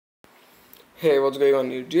Hey, what's going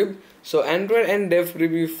on YouTube? So Android and Dev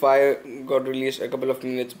Preview 5 got released a couple of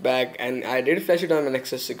minutes back and I did flash it on my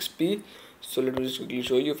Nexus 6P. So let me just quickly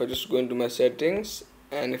show you. If I just go into my settings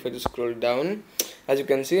and if I just scroll down, as you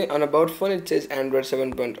can see on about phone it says Android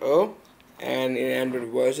 7.0, and in Android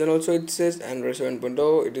version also it says Android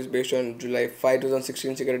 7.0. It is based on July 5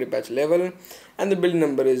 2016 security patch level and the build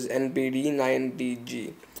number is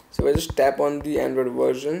NPD9DG. So if I just tap on the Android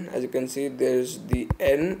version, as you can see there's the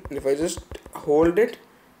N, and if I just hold it,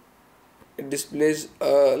 it displays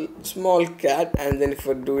a small cat, and then if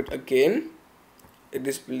I do it again, it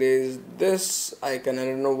displays this icon. I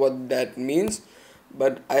don't know what that means,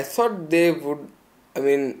 but I thought they would,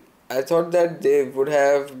 I thought that they would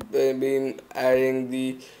have been adding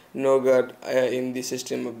the Nougat in the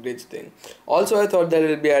system updates thing. Also, I thought that it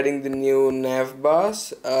will be adding the new nav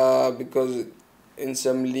bars because in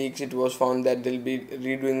some leaks it was found that they'll be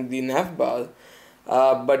redoing the nav bar.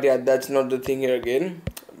 But yeah, that's not the thing here again.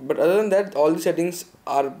 But other than that, all the settings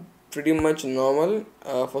are pretty much normal.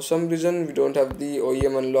 For some reason we don't have the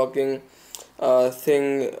OEM unlocking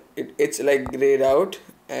thing. It's like grayed out,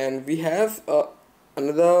 and we have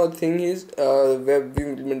another thing is WebView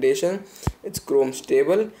implementation. It's Chrome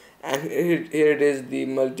stable, and here it is, the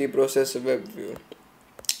multi-process WebView.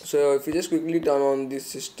 So if you just quickly turn on the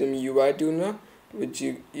system UI tuner, which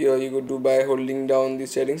you could do by holding down the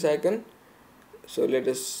settings icon. So let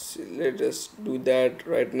us do that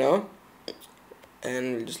right now,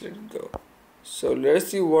 and we'll just let it go. So let's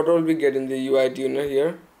see what all we get in the UI tuner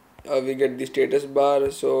here. We get the status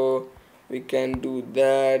bar, so we can do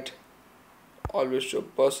that. Always show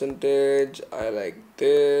percentage. I like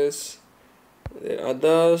this. The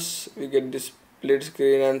others, we get the split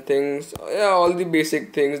screen and things. Yeah, all the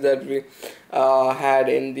basic things that we had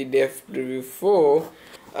in the Dev Preview 4.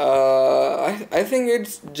 I think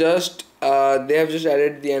it's just they have just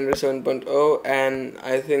added the Android 7.0, and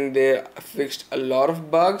I think they fixed a lot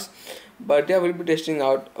of bugs. But yeah, we'll be testing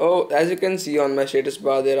out. Oh, as you can see on my status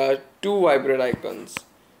bar, there are two vibrate icons.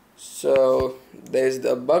 So there's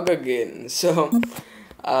the bug again. So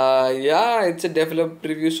yeah, it's a developed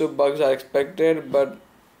preview, so bugs are expected, but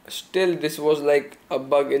still this was like a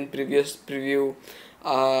bug in previous preview.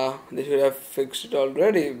 They should have fixed it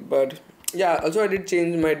already. But yeah, also I did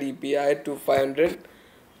change my DPI to 500.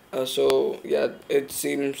 So yeah, it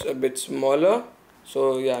seems a bit smaller,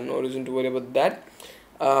 so yeah, no reason to worry about that.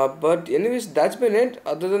 But anyways, that's been it.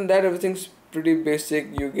 Other than that, everything's pretty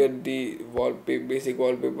basic. You get the basic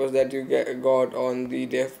wallpapers that you got on the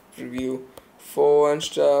Dev Preview 4 and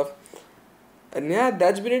stuff. And yeah,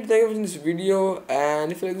 that's been it. Thank you for watching this video,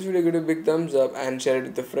 and if you like this video, give it a big thumbs up and share it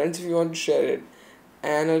with your friends if you want to share it.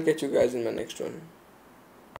 And I'll catch you guys in my next one.